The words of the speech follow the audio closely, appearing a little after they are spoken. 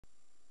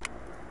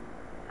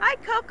Hi,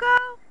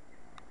 Coco.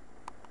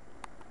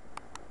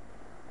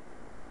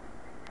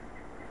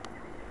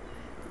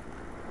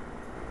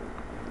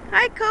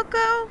 Hi,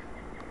 Coco.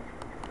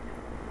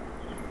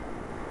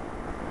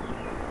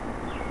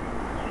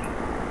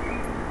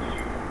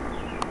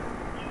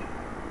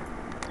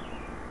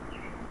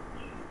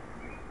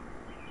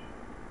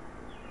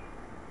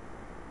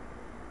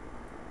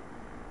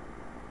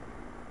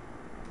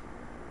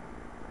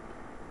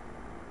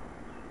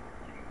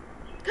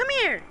 Come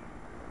here.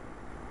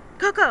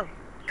 Coco,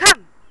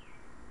 come.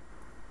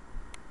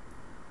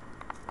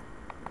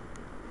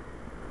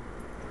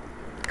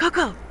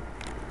 Coco.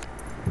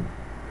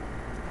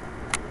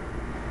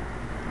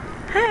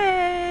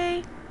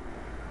 Hey.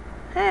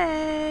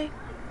 Hey.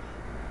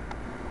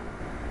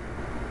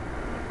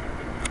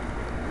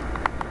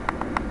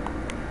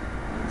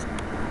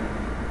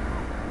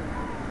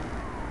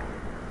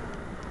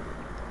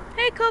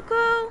 Hey,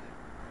 Coco.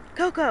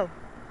 Coco.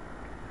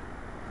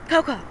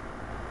 Coco.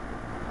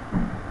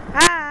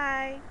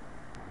 Hi.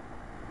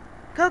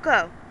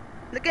 Coco.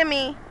 Look at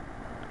me.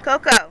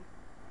 Coco.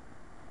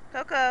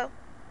 Coco.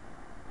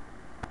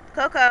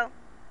 Coco.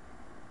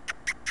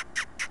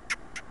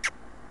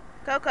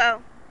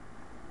 Coco.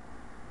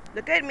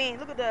 Look at me.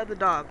 Look at the other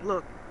dog.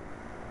 Look.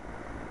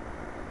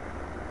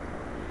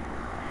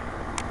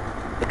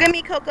 Look at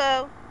me,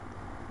 Coco.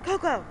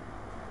 Coco.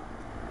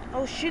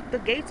 Oh, shit. The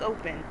gate's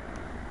open.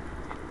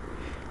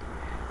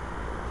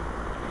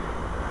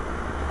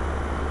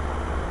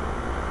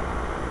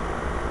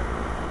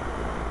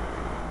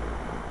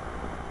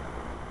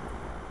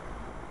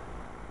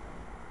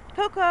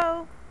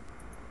 Coco.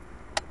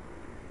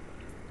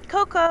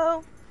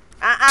 Coco.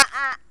 Uh.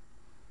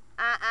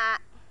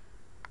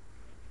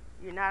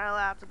 You're not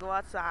allowed to go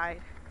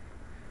outside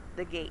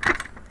the gate.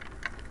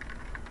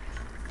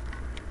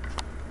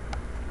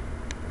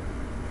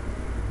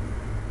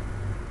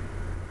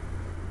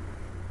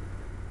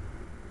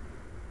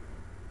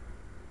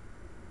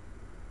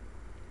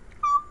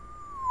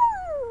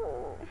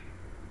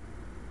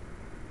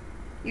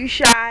 You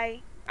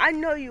shy? I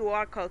know you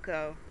are,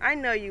 Coco. I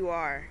know you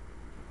are.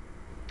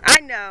 I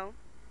know.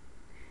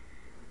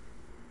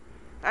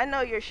 I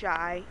know you're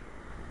shy.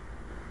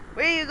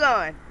 Where are you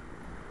going?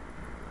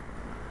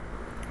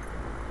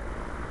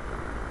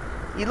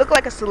 You look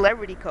like a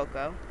celebrity,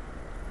 Coco.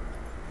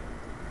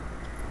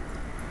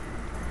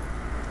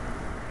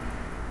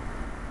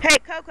 Hey,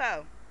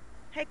 Coco.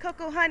 Hey,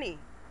 Coco, honey.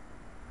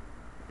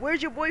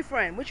 Where's your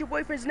boyfriend? What's your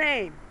boyfriend's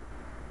name?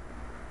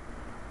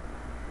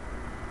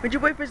 What's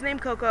your boyfriend's name,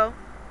 Coco?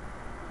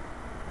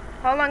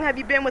 How long have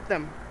you been with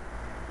him?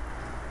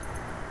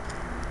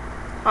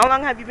 How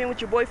long have you been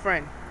with your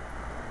boyfriend?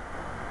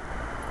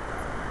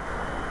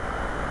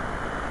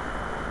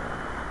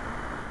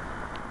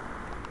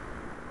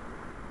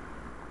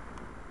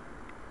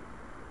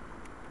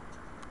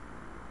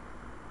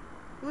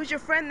 Who's your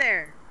friend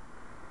there?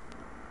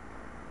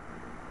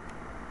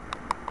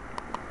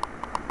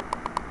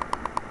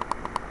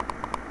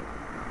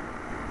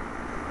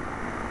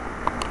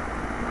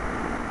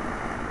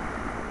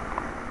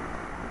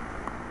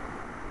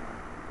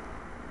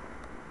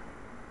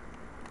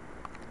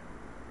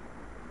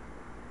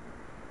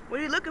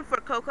 What are you looking for,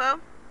 Coco?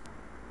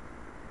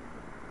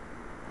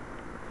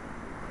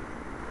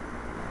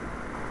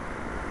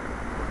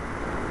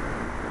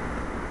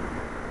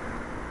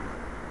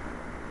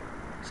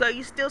 So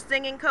you still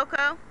singing,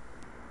 Coco?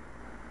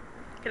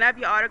 Can I have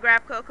your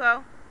autograph,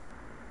 Coco?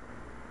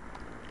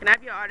 Can I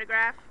have your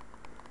autograph?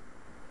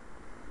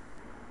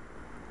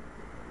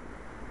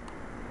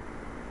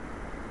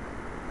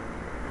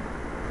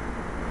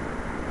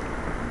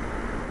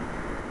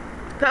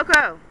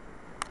 Coco,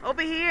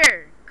 over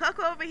here.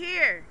 Coco, over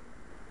here.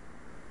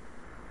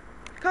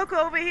 Coco,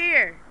 over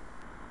here.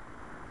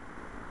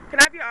 Can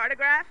I have your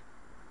autograph?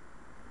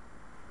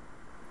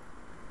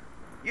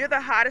 You're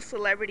the hottest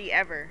celebrity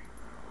ever.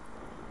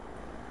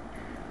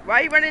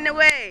 Why are you running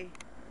away?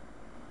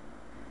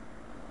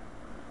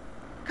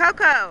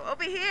 Coco,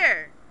 over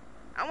here.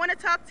 I want to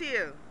talk to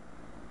you.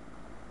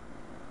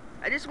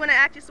 I just want to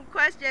ask you some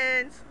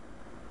questions.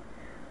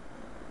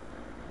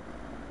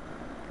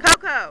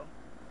 Coco.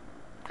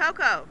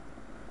 Coco.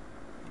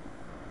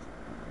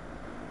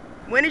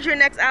 When is your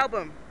next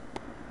album?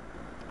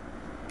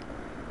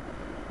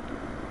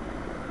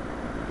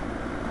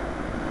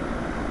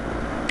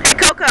 Hey,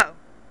 Coco.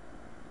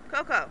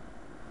 Coco.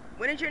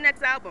 When is your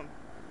next album?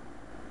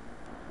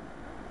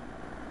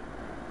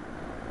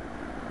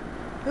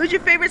 Who's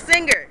your favorite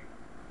singer?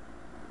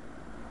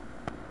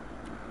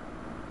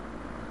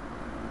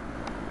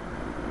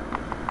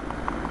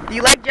 Do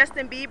you like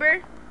Justin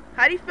Bieber?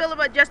 How do you feel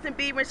about Justin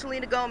Bieber and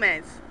Selena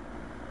Gomez?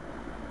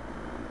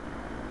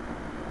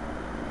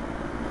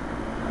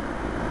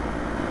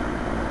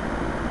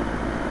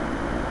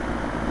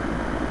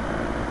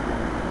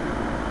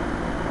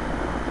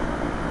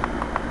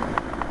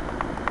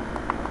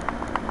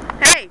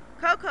 Hey,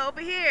 Coco,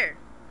 over here.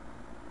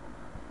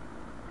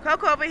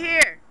 Coco, over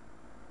here.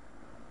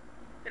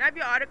 Can I have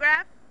your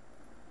autograph?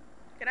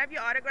 Can I have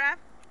your autograph?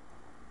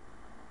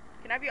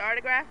 Can I have your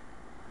autograph?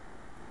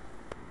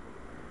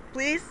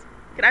 Please?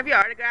 Can I have your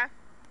autograph?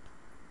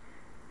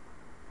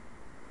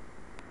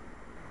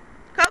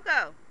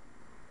 Coco!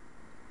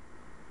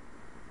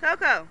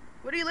 Coco,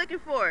 what are you looking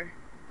for?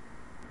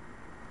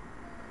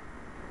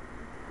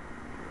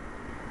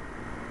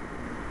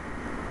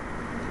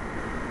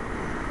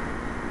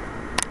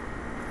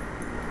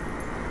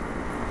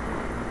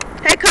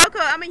 Hey Coco,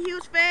 I'm a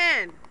huge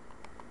fan.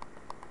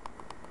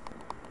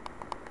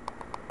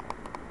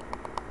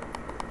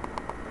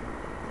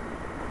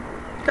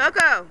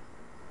 Coco,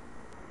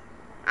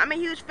 I'm a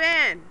huge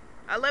fan.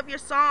 I love your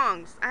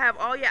songs. I have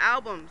all your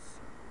albums.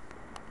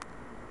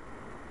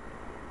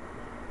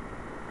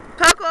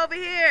 Coco, over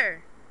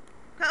here.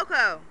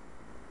 Coco.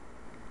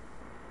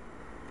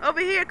 Over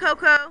here,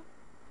 Coco.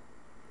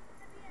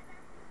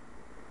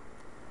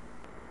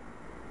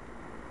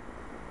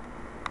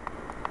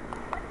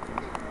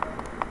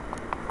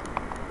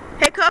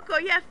 Hey Coco,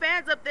 you have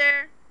fans up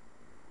there.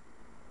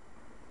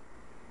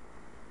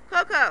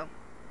 Coco.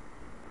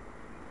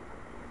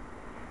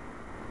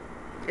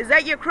 Is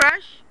that your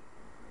crush?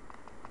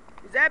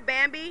 Is that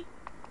Bambi?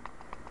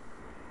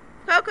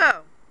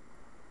 Coco.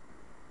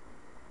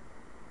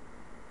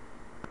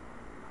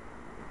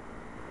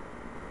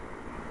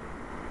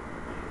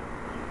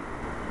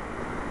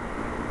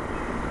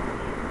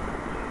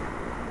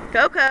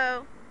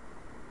 Coco.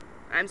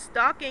 I'm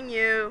stalking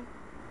you.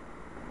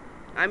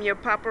 I'm your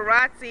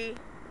paparazzi.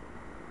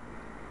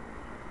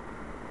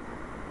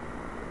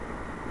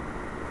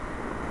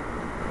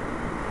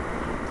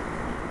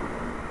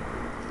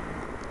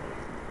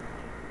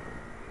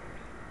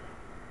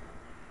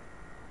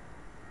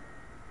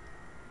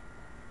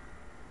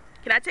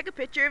 Can I take a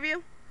picture of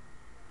you?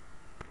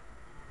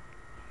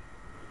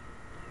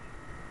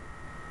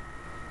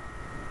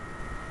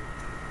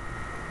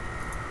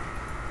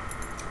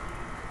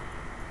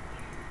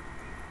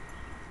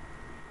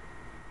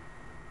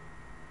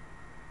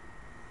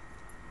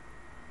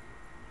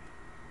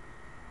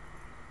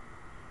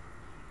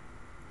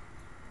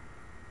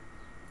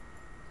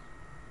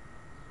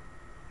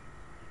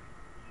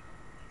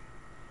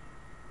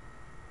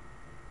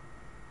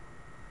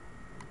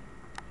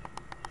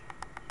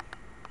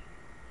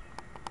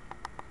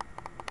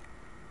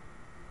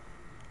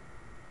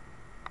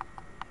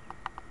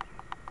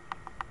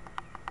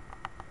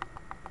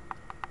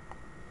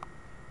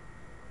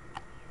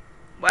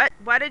 What?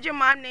 Why did your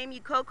mom name you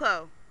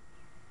Coco?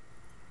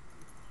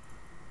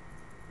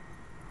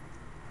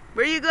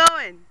 Where are you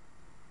going?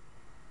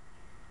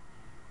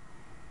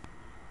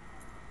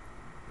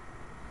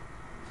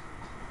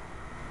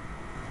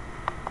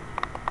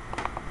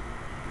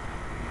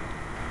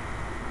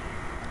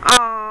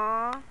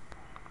 Aww.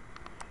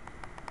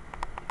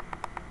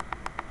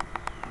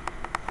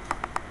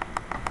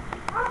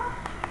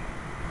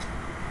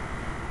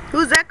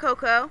 Who's that,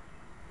 Coco?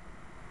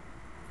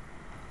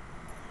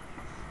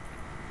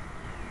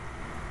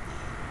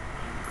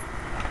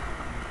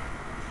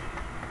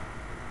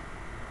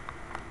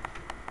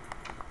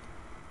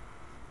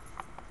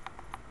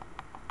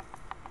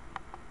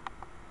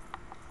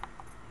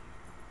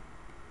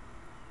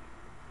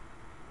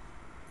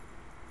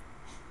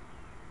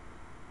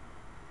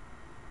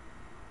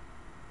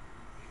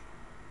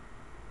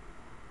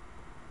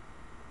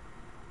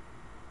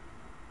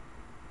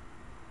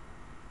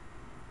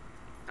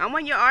 I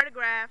want your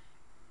autograph.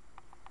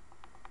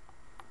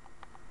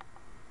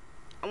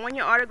 I want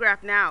your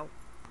autograph now.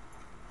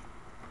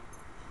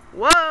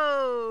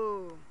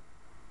 Whoa!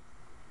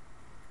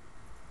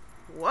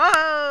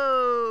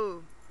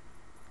 Whoa!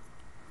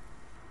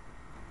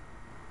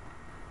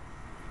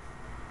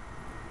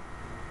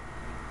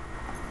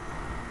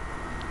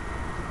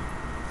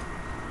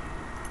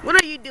 What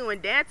are you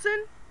doing,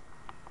 dancing?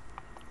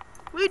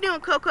 What are you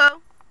doing,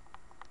 Coco?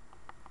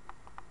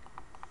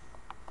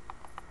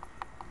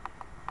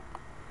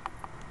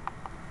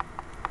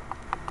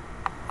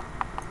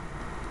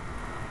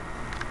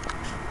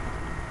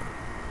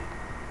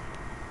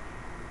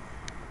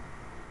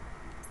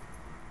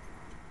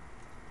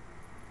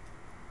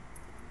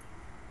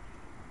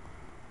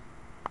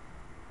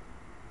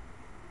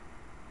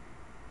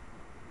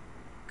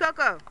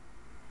 Coco,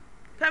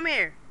 come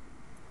here.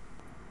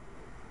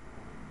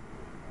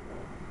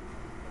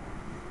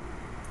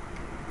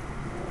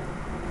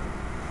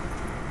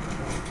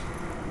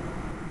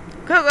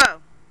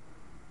 Coco.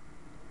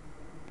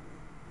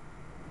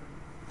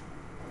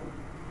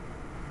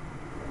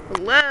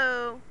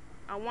 Hello.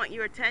 I want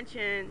your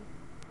attention.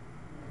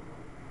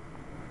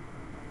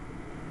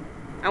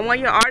 I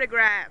want your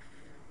autograph.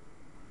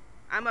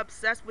 I'm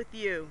obsessed with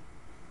you.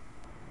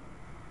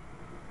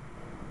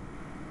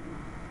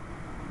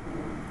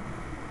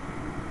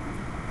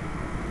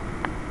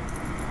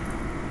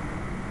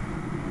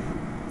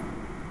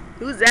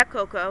 Who's that,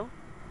 Coco?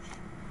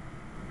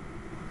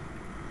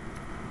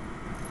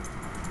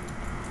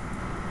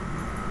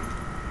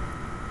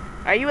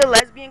 Are you a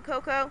lesbian,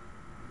 Coco?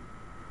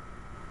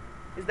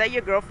 Is that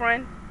your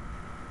girlfriend?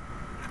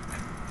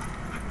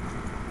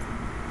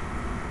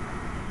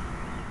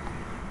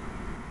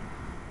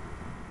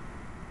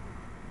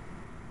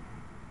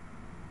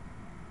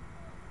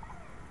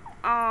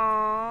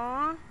 Aww.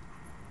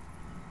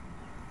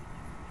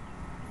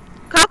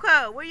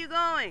 Coco, where you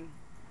going?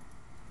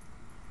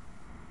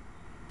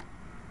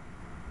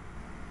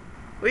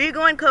 Where you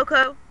going,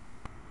 Coco?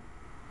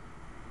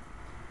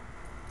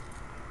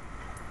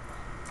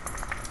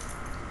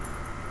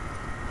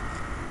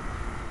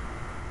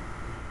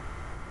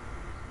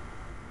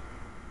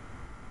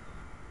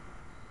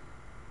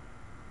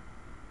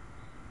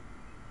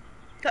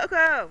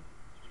 Coco!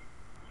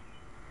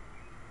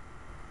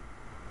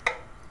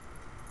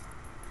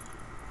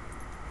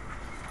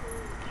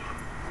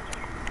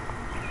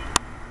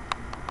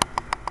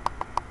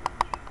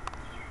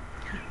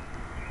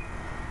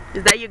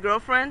 Is that your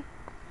girlfriend?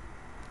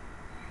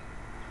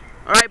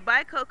 Alright,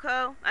 bye,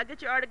 Coco. I'll get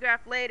your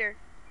autograph later.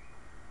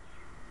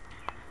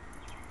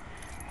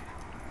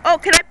 Oh,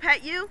 can I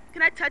pet you?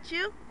 Can I touch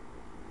you?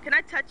 Can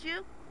I touch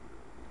you?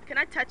 Can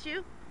I touch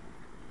you?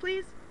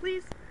 Please,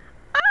 please.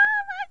 Oh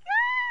my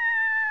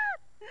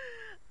god!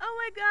 Oh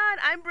my god,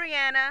 I'm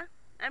Brianna.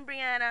 I'm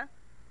Brianna.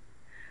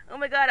 Oh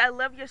my god, I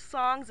love your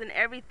songs and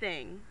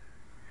everything.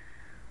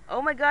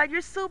 Oh my god, you're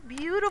so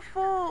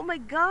beautiful. Oh my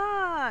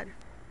god.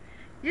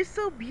 You're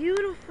so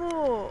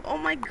beautiful. Oh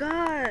my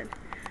god.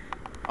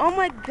 Oh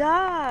my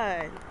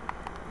god.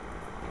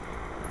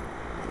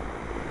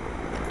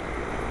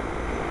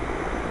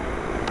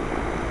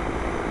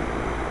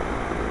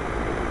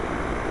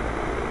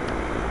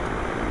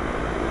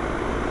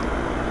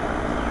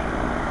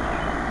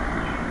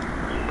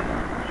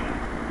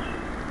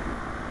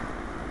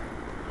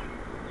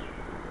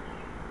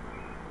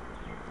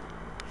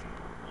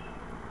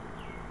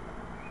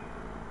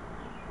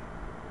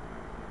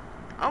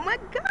 Oh my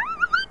god.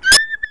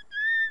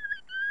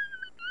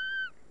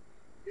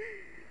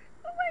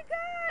 Oh my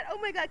god. Oh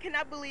my god.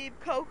 Cannot believe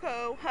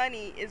Coco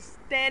Honey is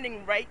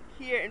standing right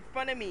here in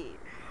front of me.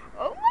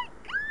 Oh my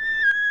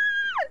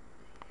god.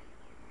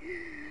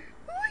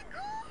 Oh my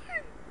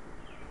god.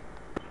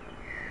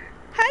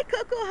 Hi,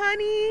 Coco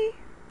Honey.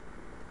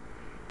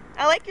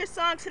 I like your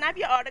songs. Can I have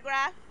your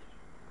autograph?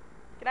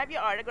 Can I have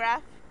your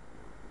autograph?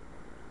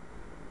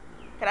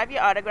 Can I have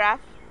your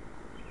autograph?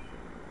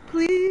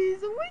 Please.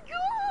 Oh my god.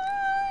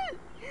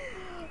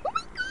 Oh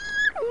my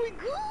god. Oh my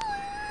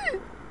god.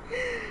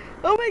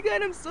 Oh my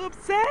god, I'm so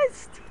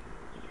obsessed.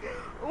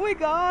 Oh my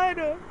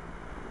god.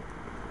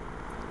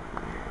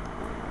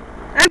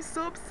 I'm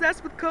so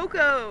obsessed with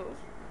Coco.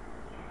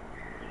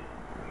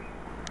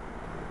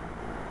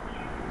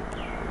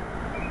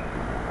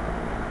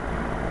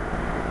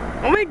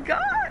 Oh my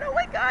god. Oh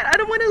my god. I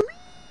don't want to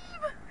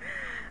leave.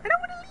 I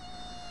don't want to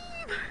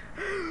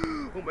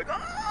leave. Oh my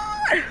god.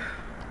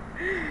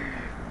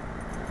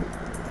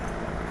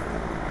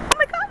 Oh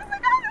my god. Oh my god. Oh my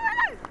god.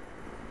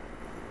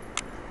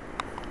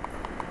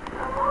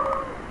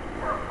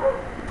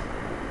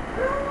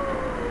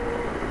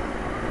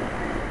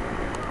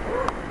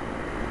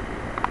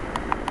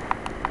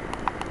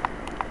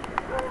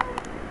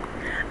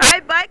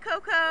 Alright, bye,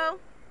 Coco.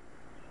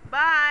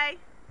 Bye.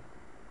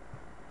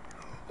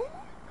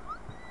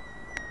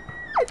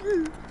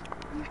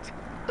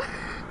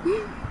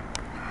 Oh